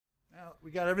We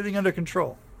got everything under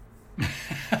control.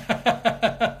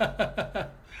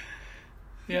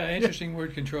 Yeah, interesting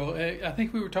word, control. I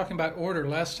think we were talking about order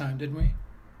last time, didn't we?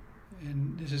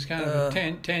 And this is kind of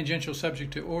a tangential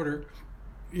subject to order.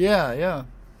 Yeah.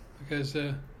 Because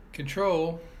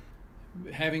control,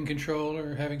 having control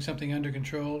or having something under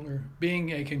control or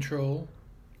being a control,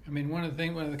 I mean, one of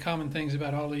the common things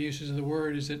about all the uses of the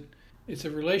word is that it's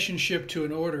a relationship to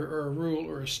an order or a rule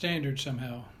or a standard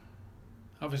somehow.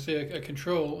 Obviously, a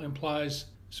control implies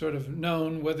sort of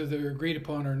known, whether they're agreed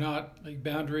upon or not, like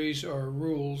boundaries or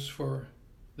rules for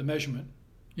the measurement.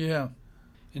 Yeah.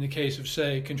 In the case of,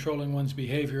 say, controlling one's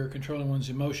behavior or controlling one's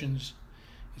emotions,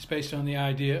 it's based on the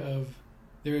idea of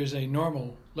there is a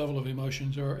normal level of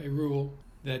emotions or a rule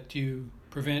that you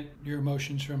prevent your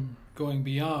emotions from going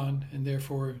beyond, and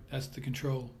therefore that's the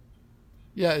control.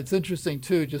 Yeah, it's interesting,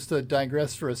 too, just to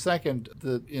digress for a second,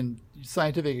 in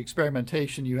scientific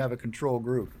experimentation, you have a control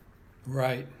group.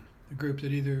 Right. A group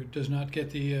that either does not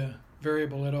get the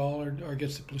variable at all or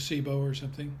gets the placebo or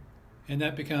something. And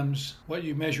that becomes what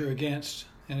you measure against.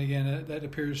 And again, that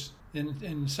appears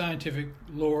in scientific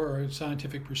lore or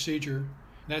scientific procedure.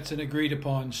 That's an agreed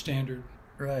upon standard.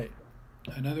 Right.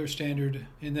 Another standard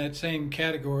in that same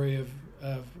category of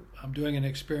I'm doing an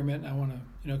experiment and I want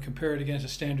to compare it against a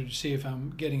standard to see if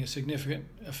I'm getting a significant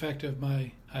effect of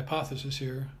my hypothesis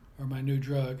here or my new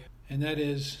drug. And that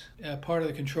is part of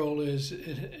the control is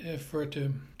for it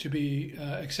to be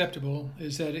acceptable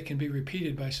is that it can be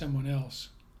repeated by someone else.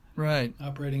 Right.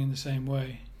 Operating in the same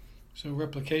way. So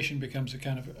replication becomes a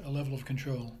kind of a level of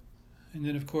control. And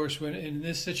then, of course, when in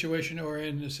this situation or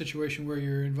in a situation where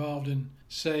you're involved in,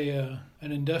 say,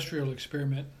 an industrial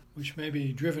experiment, which may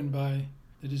be driven by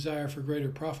the desire for greater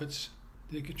profits,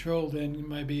 the control then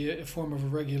might be a form of a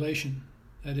regulation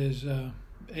that is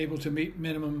able to meet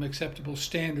minimum acceptable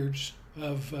standards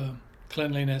of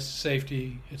cleanliness,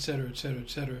 safety, et cetera, et cetera, et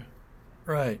cetera.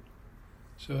 Right.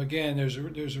 So again, there's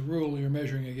a rule you're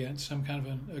measuring against, some kind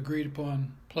of an agreed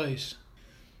upon place.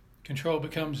 Control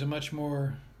becomes a much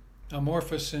more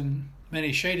amorphous and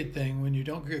many shaded thing when you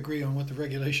don't agree on what the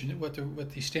regulation, what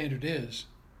the standard is.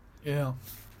 Yeah.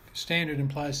 Standard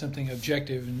implies something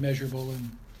objective and measurable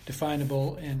and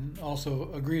definable and also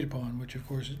agreed upon, which of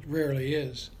course it rarely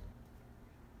is.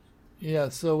 Yeah,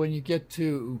 so when you get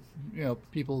to,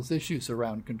 people's issues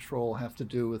around control have to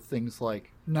do with things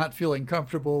like not feeling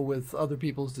comfortable with other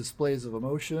people's displays of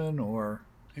emotion or...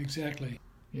 Exactly.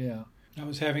 Yeah. I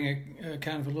was having a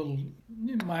kind of a little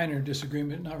minor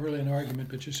disagreement, not really an argument,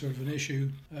 but just sort of an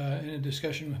issue in a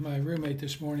discussion with my roommate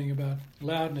this morning about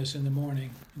loudness in the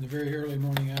morning, in the very early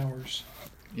morning hours.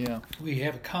 Yeah. We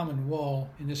have a common wall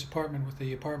in this apartment with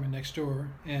the apartment next door,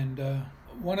 and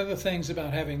one of the things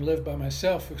about having lived by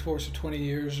myself for the course of 20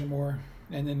 years or more,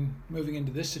 and then moving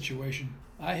into this situation,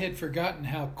 I had forgotten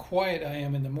how quiet I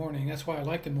am in the morning. That's why I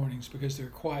like the mornings, because they're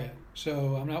quiet.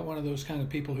 So I'm not one of those kind of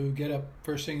people who get up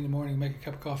first thing in the morning, make a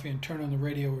cup of coffee, and turn on the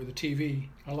radio or the TV.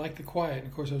 I like the quiet. And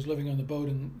of course, I was living on the boat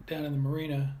and down in the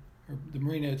marina, or the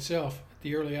marina itself, at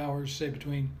the early hours, say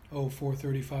between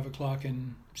 4:30, 5 o'clock,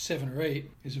 and 7 or 8,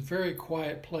 is a very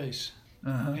quiet place.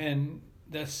 Uh-huh. And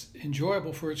that's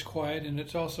enjoyable for its quiet, and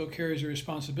it also carries a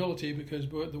responsibility because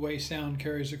the way sound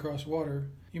carries across water,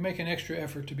 you make an extra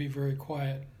effort to be very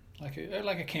quiet, like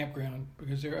a campground,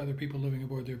 because there are other people living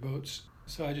aboard their boats.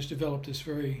 So I just developed this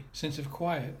very sense of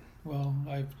quiet. Well,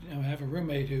 I have a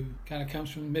roommate who kind of comes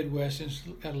from the Midwest and has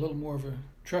got a little more of a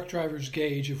truck driver's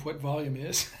gauge of what volume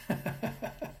is.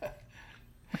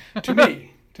 To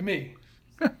me.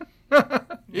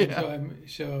 Yeah.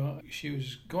 So she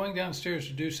was going downstairs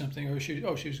to do something, or she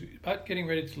was about getting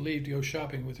ready to leave to go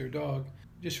shopping with her dog,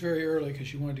 just very early because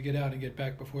she wanted to get out and get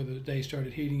back before the day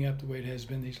started heating up the way it has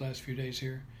been these last few days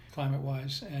here,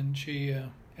 climate-wise. And she,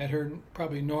 at her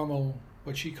probably normal,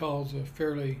 what she calls a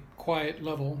fairly quiet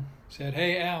level, said,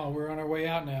 "Hey, Al, we're on our way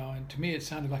out now." And to me, it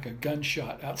sounded like a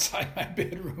gunshot outside my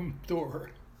bedroom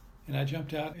door. And I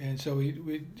jumped out, and so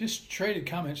we just traded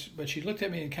comments, but she looked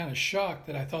at me and kind of shocked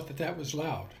that I thought that was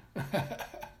loud.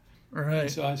 Right.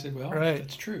 And so I said, well, right.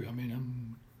 That's true. I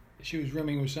mean, she was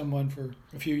rooming with someone for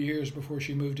a few years before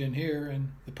she moved in here,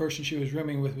 and the person she was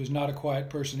rooming with was not a quiet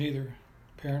person either,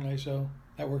 apparently, so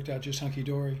that worked out just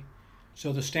hunky-dory.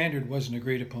 So the standard wasn't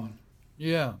agreed upon.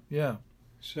 Yeah.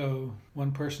 So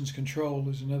one person's control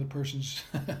is another person's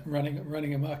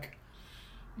running amok.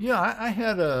 Yeah, I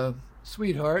had a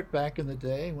sweetheart back in the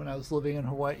day when I was living in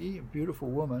Hawaii, a beautiful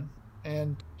woman,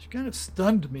 and she kind of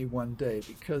stunned me one day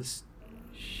because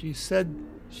she said,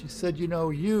 you know,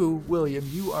 you, William,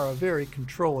 you are a very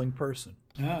controlling person.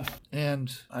 Ah,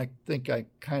 And I think I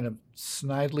kind of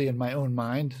snidely in my own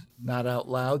mind, not out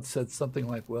loud, said something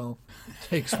like, well, it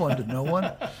takes one to know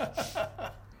one,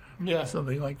 yeah.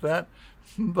 something like that.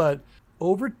 But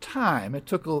over time, it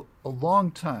took a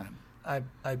long time,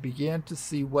 I began to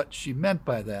see what she meant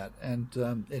by that.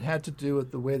 And it had to do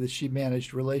with the way that she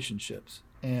managed relationships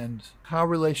and how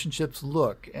relationships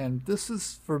look. And this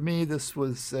is, for me, this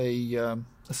was a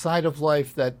side of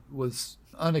life that was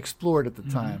unexplored at the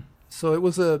time. So it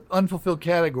was an unfulfilled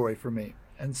category for me.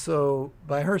 And so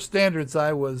by her standards,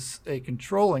 I was a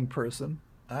controlling person.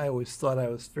 I always thought I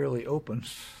was fairly open.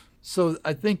 So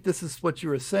I think this is what you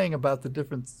were saying about the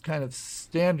different kind of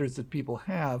standards that people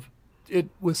have. It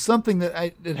was something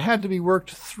that it had to be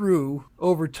worked through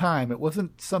over time. It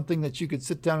wasn't something that you could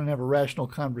sit down and have a rational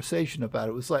conversation about.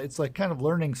 It's like kind of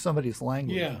learning somebody's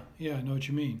language. Yeah, I know what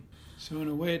you mean. So in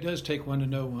a way, it does take one to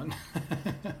know one.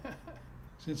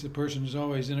 Since a person is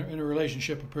always in a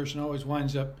relationship, a person always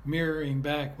winds up mirroring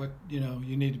back what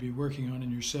you need to be working on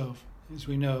in yourself, as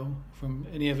we know from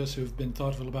any of us who've been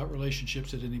thoughtful about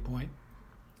relationships at any point.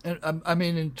 And I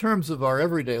mean, in terms of our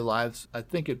everyday lives, I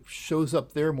think it shows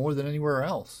up there more than anywhere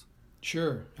else.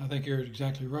 Sure, I think you're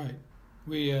exactly right.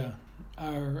 We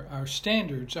our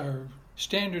standards, our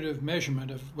standard of measurement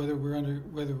of whether we're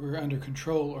under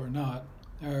control or not,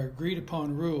 our agreed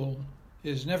upon rule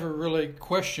is never really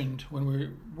questioned when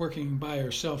we're working by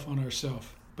ourselves on ourselves.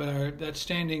 But that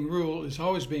standing rule is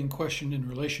always being questioned in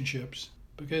relationships,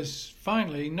 because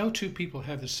finally, no two people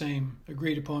have the same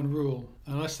agreed upon rule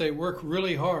unless they work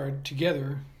really hard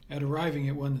together at arriving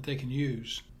at one that they can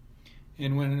use.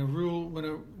 And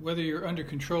whether you're under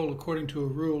control according to a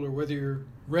rule, or whether you're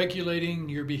regulating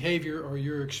your behavior or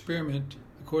your experiment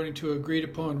according to agreed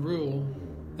upon rule,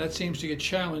 that seems to get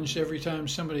challenged every time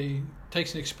somebody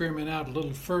takes an experiment out a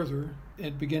little further.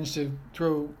 It begins to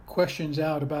throw questions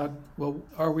out about, well,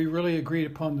 are we really agreed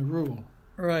upon the rule?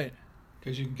 Right.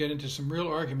 Because you can get into some real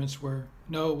arguments where,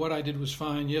 no, what I did was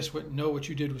fine. Yes, what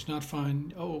you did was not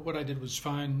fine. Oh, what I did was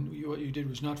fine. What you did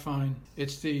was not fine.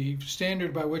 It's the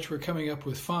standard by which we're coming up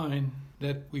with fine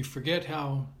that we forget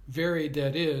how varied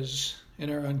that is in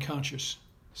our unconscious.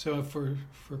 So for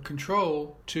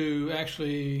control to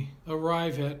actually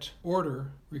arrive at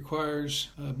order requires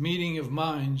a meeting of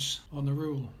minds on the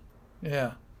rule.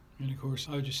 Yeah. And of course,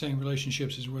 I was just saying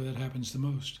relationships is where that happens the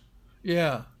most.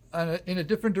 Yeah. In a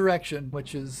different direction,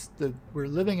 which is that we're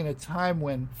living in a time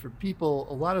when, for people,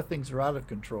 a lot of things are out of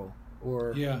control.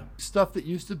 Or stuff that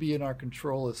used to be in our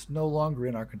control is no longer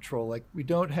in our control. Like, we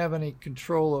don't have any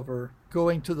control over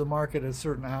going to the market at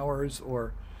certain hours,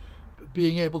 or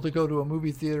being able to go to a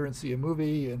movie theater and see a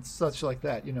movie and such like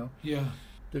that, Yeah.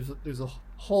 There's a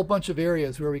whole bunch of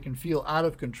areas where we can feel out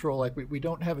of control, like we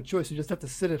don't have a choice. We just have to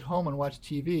sit at home and watch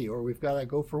TV, or we've got to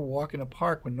go for a walk in a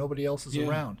park when nobody else is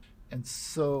around. And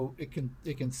so it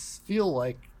can feel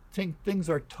like things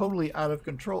are totally out of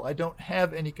control. I don't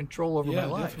have any control over my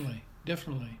life.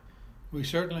 Definitely. We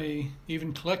certainly,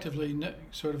 even collectively,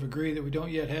 sort of agree that we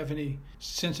don't yet have any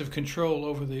sense of control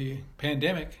over the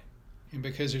pandemic. And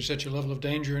because there's such a level of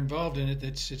danger involved in it,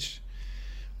 it's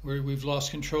where we've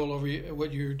lost control over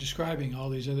what you're describing, all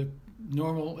these other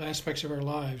normal aspects of our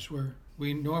lives where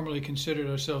we normally considered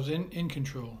ourselves in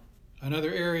control.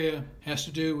 Another area has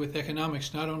to do with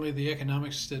economics, not only the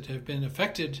economics that have been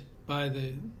affected by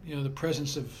the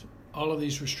presence of all of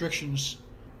these restrictions,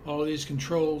 all of these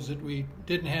controls that we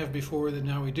didn't have before that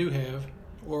now we do have,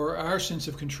 or our sense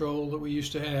of control that we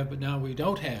used to have but now we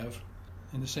don't have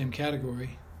in the same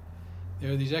category.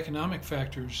 There are these economic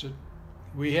factors that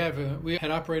we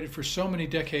had operated for so many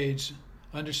decades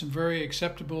under some very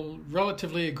acceptable,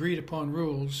 relatively agreed upon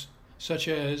rules, such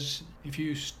as if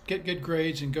you get good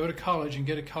grades and go to college and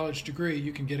get a college degree,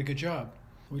 you can get a good job,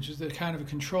 which is the kind of a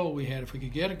control we had. If we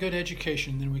could get a good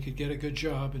education, then we could get a good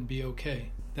job and be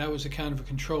okay. That was the kind of a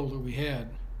control that we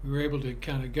had. We were able to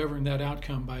kind of govern that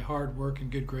outcome by hard work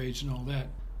and good grades and all that.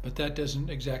 But that doesn't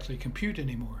exactly compute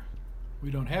anymore. We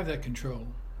don't have that control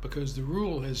because the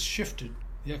rule has shifted.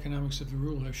 The economics of the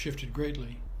rule have shifted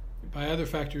greatly by other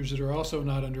factors that are also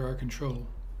not under our control.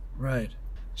 Right.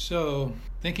 So,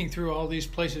 thinking through all these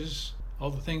places,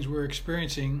 all the things we're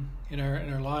experiencing in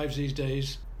our lives these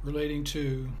days relating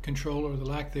to control or the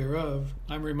lack thereof,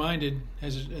 I'm reminded,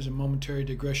 as a momentary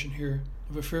digression here,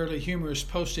 of a fairly humorous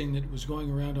posting that was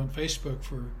going around on Facebook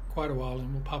for quite a while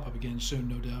and will pop up again soon,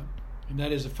 no doubt. And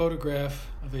that is a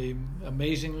photograph of an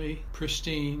amazingly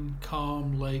pristine,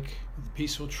 calm lake with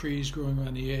peaceful trees growing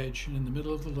around the edge. And in the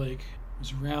middle of the lake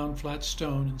was a round, flat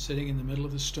stone, and sitting in the middle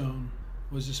of the stone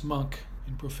was this monk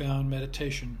in profound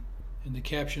meditation. And the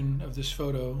caption of this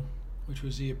photo, which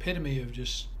was the epitome of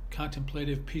just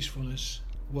contemplative peacefulness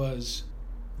was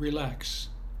relax.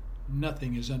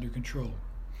 Nothing is under control.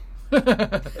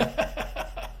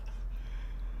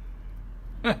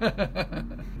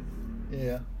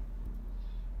 Yeah.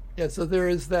 Yeah, so there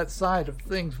is that side of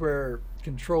things where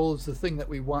control is the thing that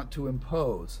we want to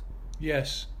impose.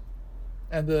 Yes.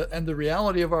 And the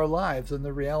reality of our lives and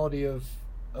the reality of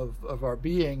our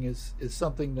being is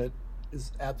something that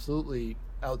is absolutely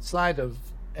outside of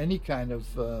any kind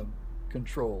of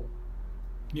control.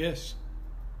 Yes.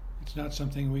 It's not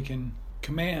something we can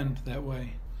command that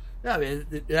way. Yeah, I mean,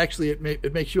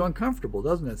 it makes you uncomfortable,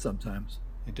 doesn't it, sometimes?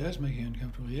 It does make you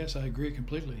uncomfortable. Yes, I agree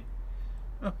completely.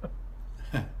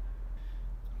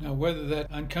 Now, whether that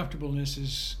uncomfortableness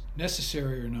is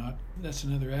necessary or not, that's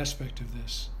another aspect of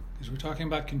this. Because we're talking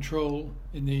about control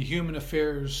in the human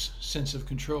affairs sense of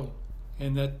control.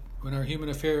 And that when our human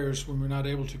affairs, when we're not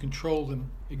able to control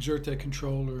them, exert that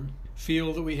control, or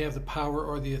feel that we have the power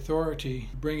or the authority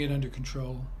to bring it under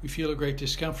control, we feel a great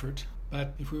discomfort.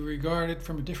 But if we regard it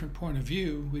from a different point of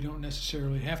view, we don't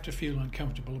necessarily have to feel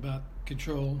uncomfortable about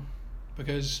control.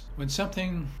 Because when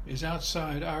something is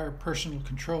outside our personal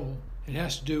control, it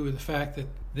has to do with the fact that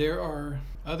there are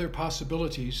other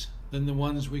possibilities than the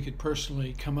ones we could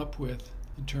personally come up with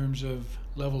in terms of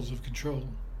levels of control.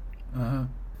 Uh-huh.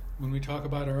 When we talk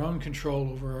about our own control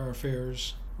over our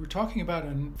affairs, we're talking about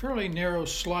a fairly narrow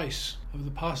slice of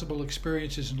the possible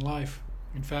experiences in life.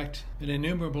 In fact, an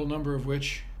innumerable number of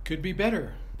which could be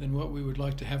better than what we would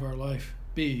like to have our life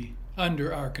be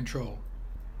under our control.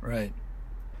 Right.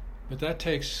 But that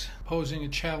takes posing a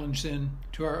challenge then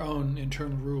to our own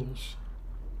internal rules.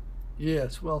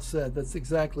 Yes, well said. That's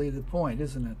exactly the point,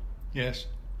 isn't it? Yes,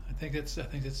 I think that's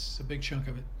a big chunk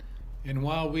of it. And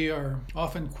while we are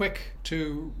often quick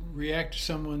to react to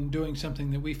someone doing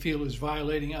something that we feel is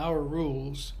violating our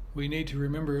rules, we need to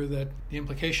remember that the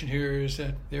implication here is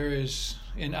that there is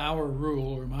in our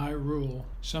rule or my rule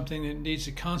something that needs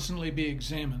to constantly be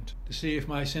examined to see if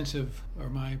my sense of or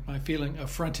my feeling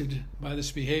affronted by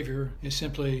this behavior is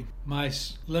simply my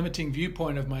limiting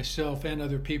viewpoint of myself and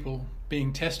other people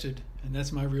being tested, and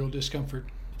that's my real discomfort.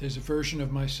 There's a version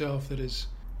of myself that is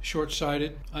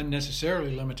short-sighted,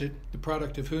 unnecessarily limited, the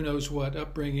product of who knows what,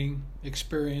 upbringing,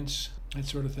 experience, that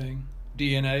sort of thing,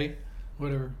 DNA,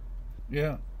 whatever.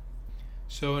 Yeah.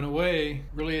 So in a way,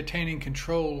 really attaining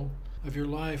control of your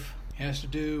life has to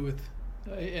do with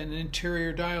an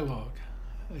interior dialogue,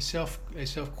 a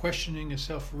self-questioning, a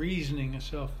self-reasoning, a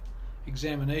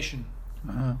self-examination,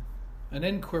 an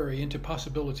inquiry into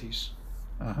possibilities.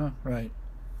 Right.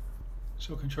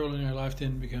 So controlling our life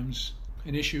then becomes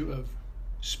an issue of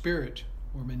spirit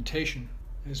or mentation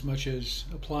as much as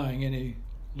applying any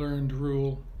learned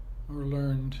rule or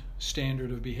learned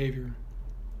standard of behavior.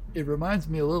 It reminds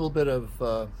me a little bit of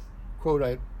a quote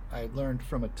I learned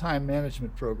from a time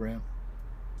management program.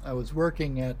 I was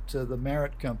working at the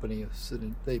Merit Company.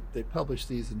 They publish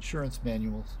these insurance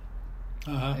manuals.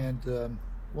 And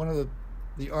one of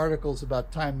the articles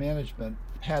about time management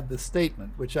had the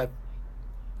statement, which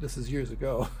this is years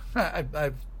ago.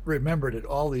 I've remembered it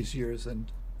all these years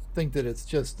and think that it's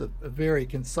just a very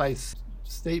concise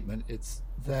statement. It's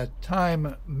that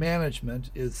time management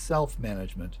is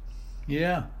self-management.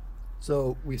 Yeah.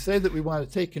 So we say that we want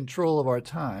to take control of our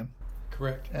time.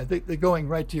 Correct. I think they're going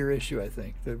right to your issue,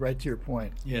 right to your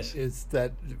point. Yes. Is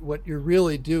that what you're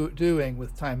really doing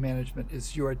with time management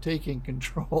is you are taking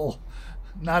control,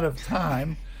 not of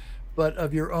time, but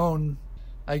of your own,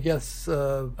 I guess,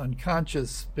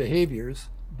 unconscious behaviors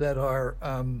that are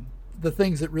the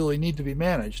things that really need to be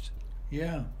managed.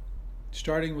 Yeah.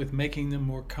 Starting with making them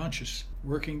more conscious,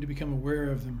 working to become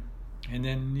aware of them. And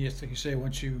then, yes, like you say,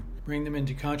 once you bring them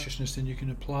into consciousness, then you can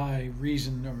apply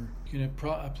reason or you can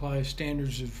apply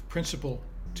standards of principle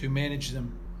to manage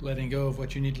them, letting go of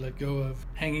what you need to let go of,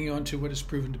 hanging on to what is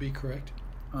proven to be correct,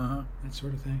 that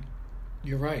sort of thing.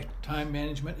 You're right. Time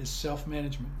management is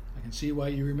self-management. I can see why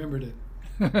you remembered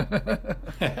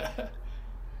it.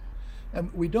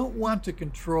 And we don't want to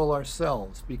control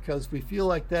ourselves because we feel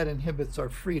like that inhibits our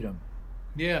freedom.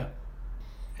 Yeah.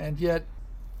 And yet,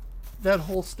 that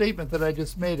whole statement that I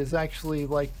just made is actually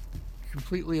like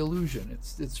completely illusion.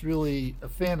 It's really a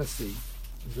fantasy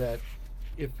that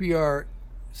if we are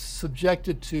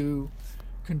subjected to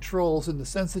controls in the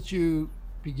sense that you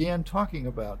began talking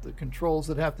about, the controls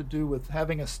that have to do with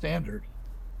having a standard,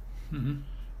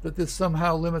 that this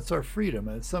somehow limits our freedom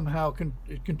and it somehow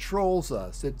it controls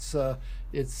us.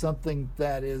 It's something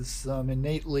that is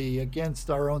innately against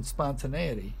our own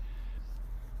spontaneity.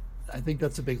 I think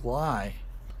that's a big lie.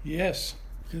 Yes,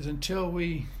 because until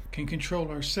we can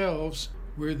control ourselves,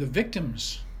 we're the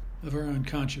victims of our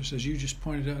unconscious. As you just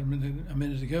pointed out a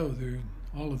minute ago, there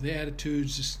are all of the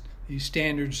attitudes, these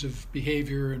standards of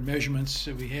behavior and measurements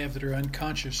that we have that are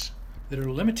unconscious, that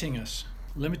are limiting us,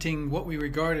 limiting what we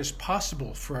regard as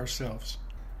possible for ourselves.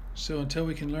 So until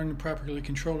we can learn to properly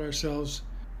control ourselves,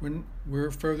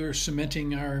 we're further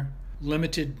cementing our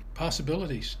limited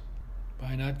possibilities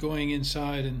by not going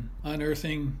inside and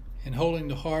unearthing and holding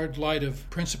the hard light of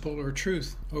principle or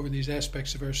truth over these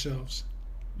aspects of ourselves.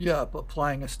 Yeah,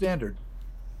 applying a standard.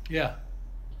 Yeah,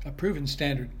 a proven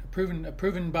standard, a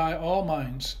proven by all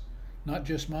minds, not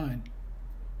just mine.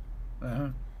 Uh-huh.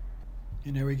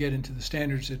 And there we get into the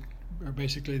standards that are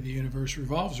basically the universe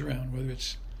revolves around, whether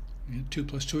it's 2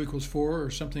 + 2 = 4 or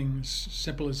something as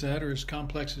simple as that, or as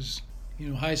complex as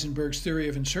Heisenberg's theory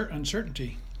of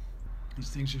uncertainty. These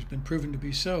things have been proven to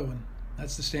be so, and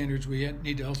that's the standards we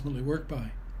need to ultimately work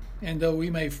by. And though we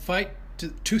may fight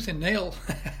tooth and nail,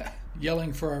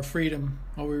 yelling for our freedom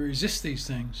while we resist these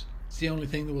things, it's the only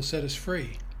thing that will set us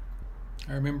free.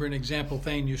 I remember an example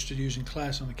Thane used to use in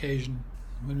class on occasion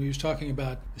when he was talking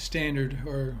about the standard,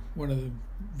 or one of the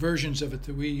versions of it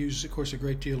that we use, of course, a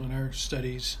great deal in our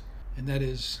studies, and that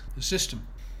is the system.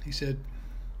 He said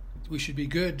we should be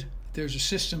good. There's a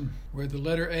system where the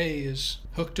letter A is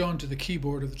hooked onto the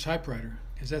keyboard of the typewriter,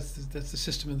 because that's the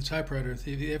system of the typewriter. If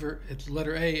the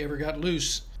letter A ever got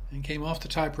loose and came off the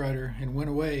typewriter and went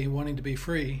away wanting to be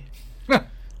free,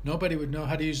 nobody would know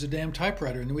how to use the damn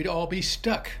typewriter, and we'd all be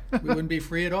stuck. We wouldn't be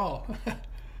free at all.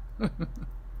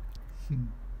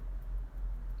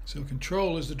 So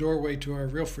control is the doorway to our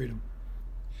real freedom.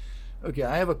 Okay,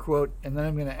 I have a quote, and then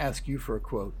I'm going to ask you for a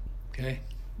quote. Okay.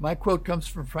 My quote comes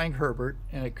from Frank Herbert,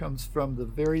 and it comes from the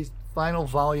very final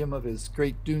volume of his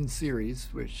Great Dune series,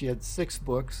 which he had 6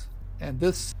 books. And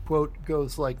this quote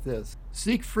goes like this: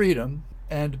 "Seek freedom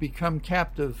and become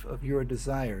captive of your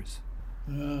desires.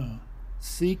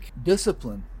 Seek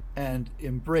discipline and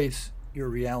embrace your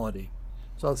reality."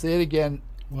 So I'll say it again,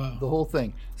 Wow. the whole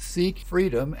thing. Seek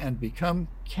freedom and become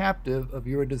captive of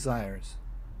your desires.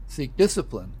 Seek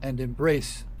discipline and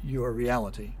embrace your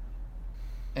reality.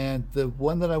 And the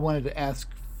one that I wanted to ask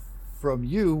from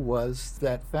you was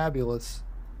that fabulous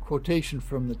quotation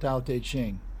from the Tao Te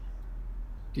Ching.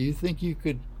 Do you think you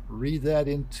could read that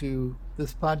into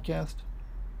this podcast?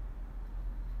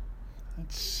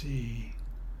 Let's see.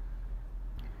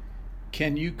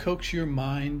 Can you coax your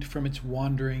mind from its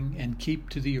wandering and keep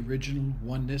to the original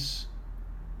oneness?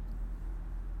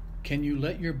 Can you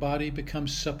let your body become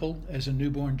supple as a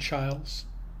newborn child's?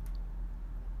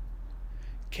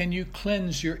 Can you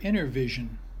cleanse your inner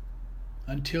vision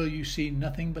until you see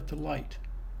nothing but the light?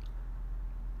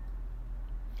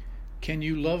 Can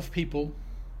you love people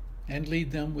and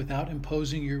lead them without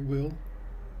imposing your will?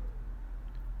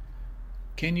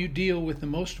 Can you deal with the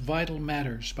most vital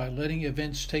matters by letting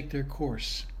events take their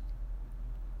course?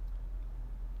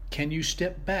 Can you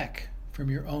step back from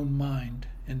your own mind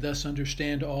and thus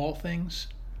understand all things?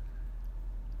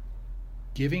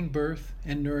 Giving birth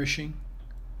and nourishing,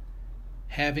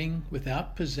 having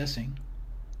without possessing,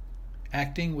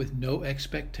 acting with no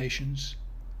expectations,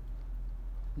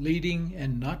 leading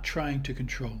and not trying to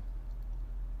control.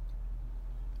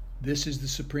 This is the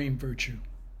supreme virtue.